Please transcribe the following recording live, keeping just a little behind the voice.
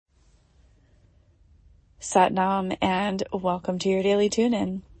Satnam, and welcome to your daily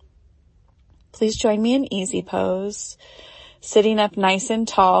tune-in. Please join me in easy pose, sitting up nice and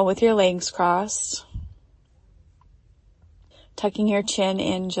tall with your legs crossed, tucking your chin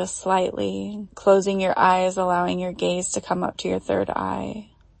in just slightly, closing your eyes, allowing your gaze to come up to your third eye.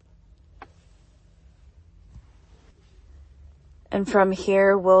 And from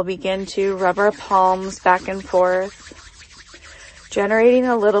here, we'll begin to rub our palms back and forth, generating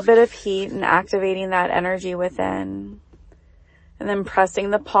a little bit of heat and activating that energy within. And then pressing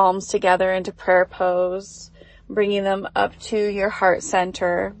the palms together into prayer pose, bringing them up to your heart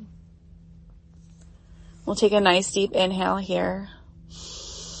center. We'll take a nice deep inhale here.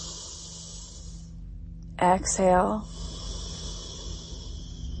 Exhale.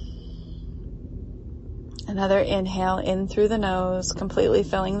 Another inhale in through the nose, completely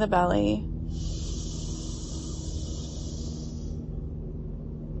filling the belly.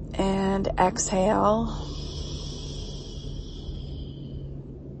 And exhale.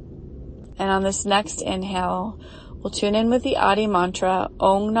 And on this next inhale, we'll tune in with the Adi mantra,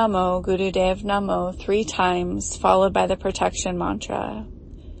 Om Namo Gurudev Namo 3 times, followed by the protection mantra.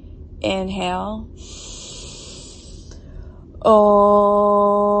 Inhale. Om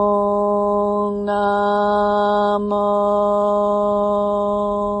Namo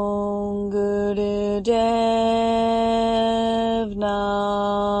Gurudev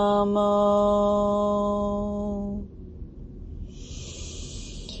Namo.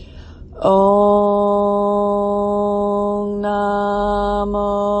 Om Namo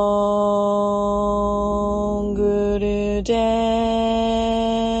Gurudev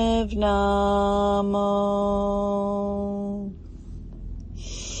Namo.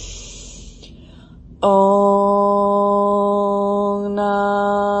 Om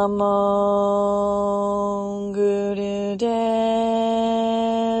Namo Gurudev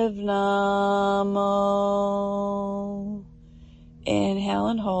Namo. Inhale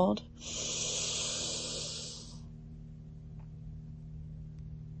and hold.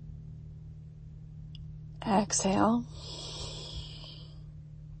 Exhale.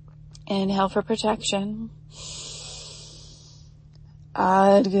 Inhale for protection.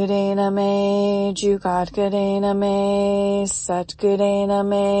 Adgurena me, Jugadgurena me, Satgurena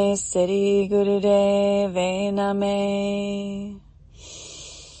me, Siddhi Gurudevena me.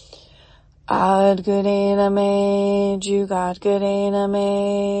 Adgurena me, Jugadgurena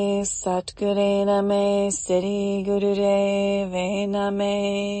me, Satgurena me, Siddhi Gurudevena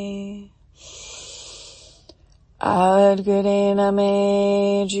me. Adgurena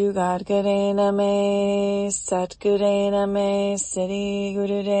me, Jugadgurena me, Satgurena me, Siddhi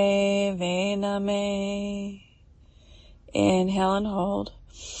Gurudevena me. Inhale and hold.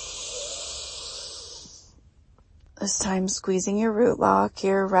 This time squeezing your root lock,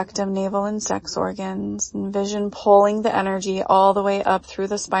 your rectum, navel, and sex organs. Envision pulling the energy all the way up through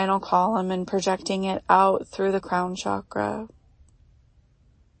the spinal column and projecting it out through the crown chakra.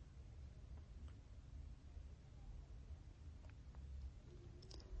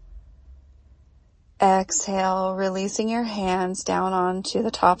 Exhale, releasing your hands down onto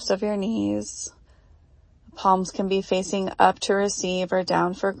the tops of your knees. The palms can be facing up to receive or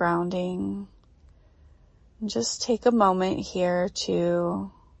down for grounding. And just take a moment here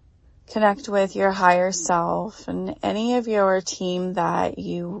to connect with your higher self and any of your team that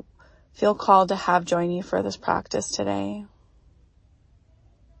you feel called to have join you for this practice today.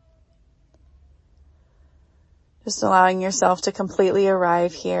 Just allowing yourself to completely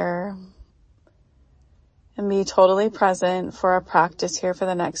arrive here and be totally present for our practice here for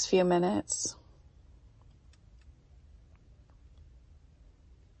the next few minutes.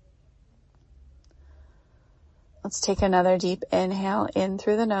 Let's take another deep inhale in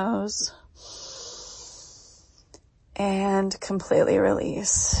through the nose and completely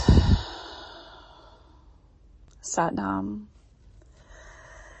release. Satnam.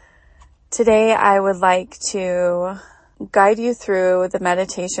 Today I would like to guide you through the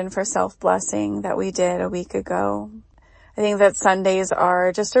meditation for self-blessing that we did a week ago. I think that Sundays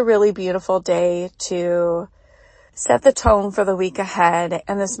are just a really beautiful day to set the tone for the week ahead,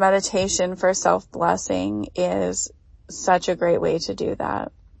 and this meditation for self-blessing is such a great way to do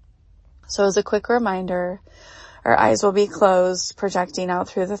that. So as a quick reminder, our eyes will be closed, projecting out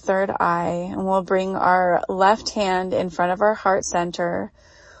through the third eye, and we'll bring our left hand in front of our heart center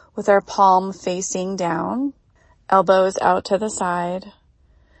with our palm facing down, elbows out to the side.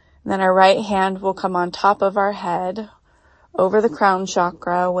 And then our right hand will come on top of our head over the crown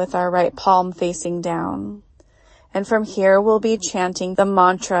chakra with our right palm facing down. And from here we'll be chanting the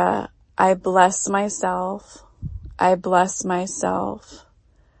mantra, I bless myself, I bless myself,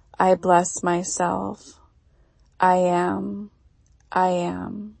 I bless myself, I am. I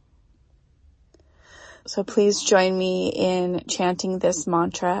am. So please join me in chanting this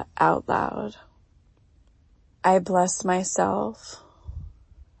mantra out loud. I bless myself.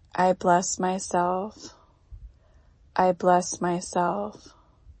 I bless myself. I bless myself.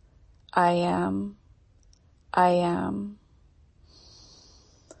 I am. I am.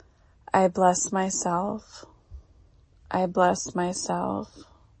 I bless myself. I bless myself.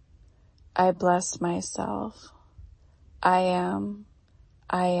 I bless myself. I am.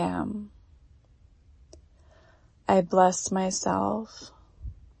 I am. I bless myself.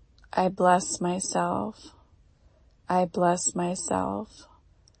 I bless myself. I bless myself.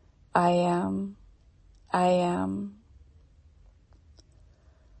 I am. I am.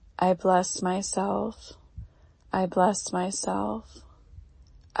 I bless myself. I bless myself.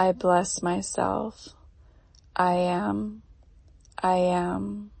 I bless myself. I am. I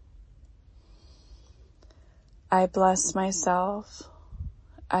am. I bless myself.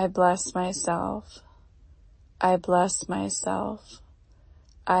 I bless myself. I bless myself.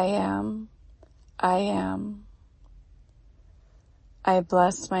 I am. I am. I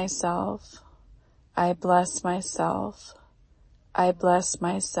bless myself. I bless myself. I bless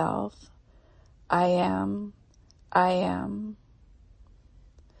myself. I am. I am.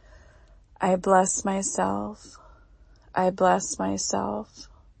 I bless myself. I bless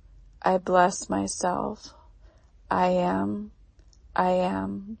myself. I bless myself. I am. I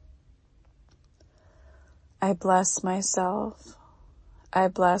am. I bless myself. I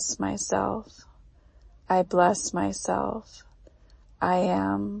bless myself. I bless myself. I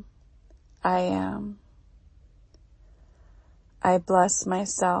am. I am. I bless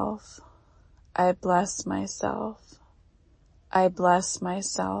myself. I bless myself. I bless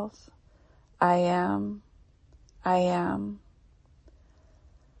myself. I am. I am.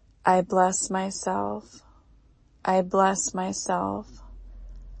 I bless myself. I bless myself.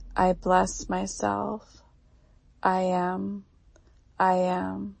 I bless myself. I am. I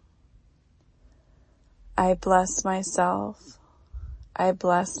am. I bless myself. I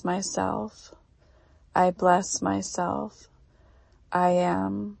bless myself. I bless myself. I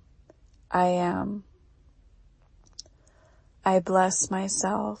am. I am. I bless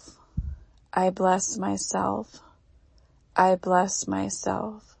myself. I bless myself. I bless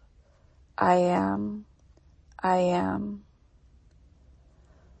myself. I am. I am.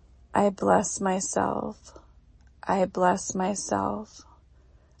 I bless myself. I bless myself.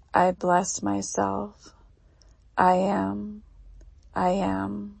 I bless myself. I am. I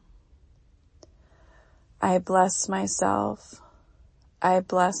am. I bless myself. I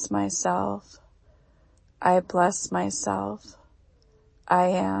bless myself. I bless myself. I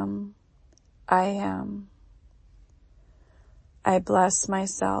am. I am. I bless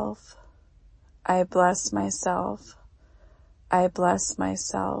myself. I bless myself. I bless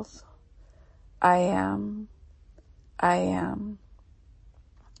myself. I am. I am.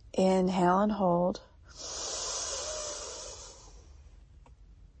 Inhale and hold.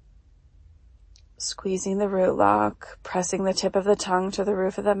 Squeezing the root lock, pressing the tip of the tongue to the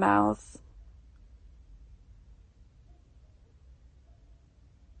roof of the mouth.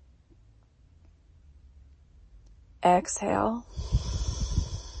 Exhale.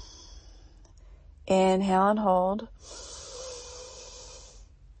 Inhale and hold.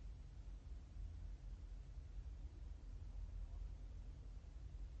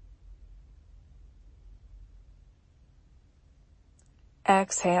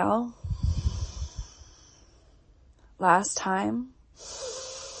 Exhale. Last time.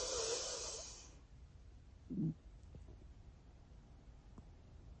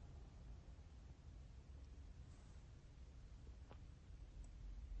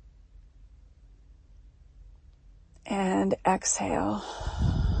 And exhale,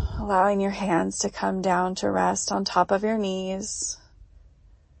 allowing your hands to come down to rest on top of your knees.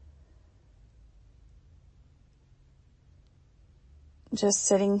 Just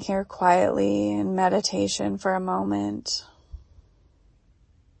sitting here quietly in meditation for a moment.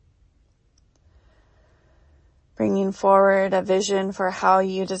 Bringing forward a vision for how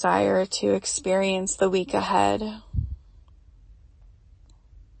you desire to experience the week ahead.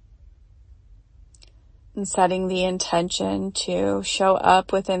 And setting the intention to show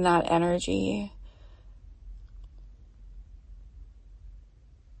up within that energy.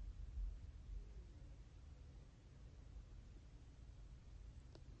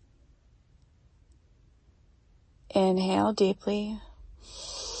 Inhale deeply.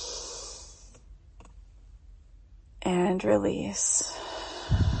 And release.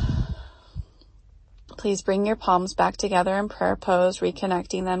 Please bring your palms back together in prayer pose,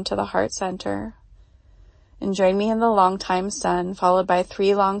 reconnecting them to the heart center. And join me in the long time sun, followed by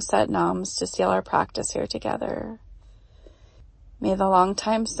 3 long Sat Nams to seal our practice here together. May the long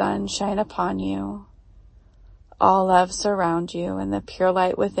time sun shine upon you. All love surround you, and the pure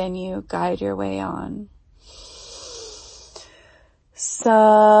light within you guide your way on. Sat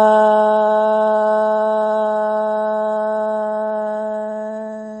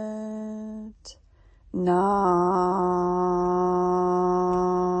Nam.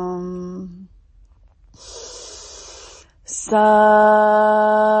 Sat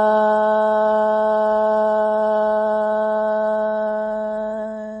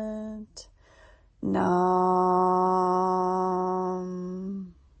Nam.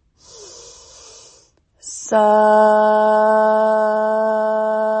 Sat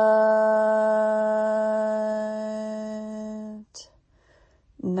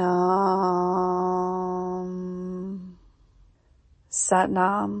Nam. Sat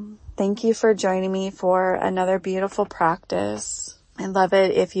Nam. Thank you for joining me for another beautiful practice. I'd love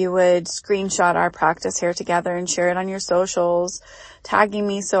it if you would screenshot our practice here together and share it on your socials, tagging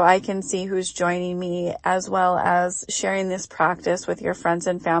me so I can see who's joining me, as well as sharing this practice with your friends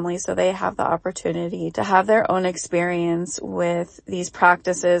and family so they have the opportunity to have their own experience with these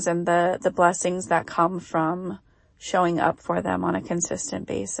practices and the blessings that come from showing up for them on a consistent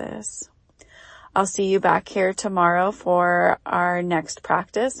basis. I'll see you back here tomorrow for our next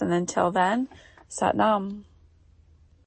practice, and until then, Sat Nam.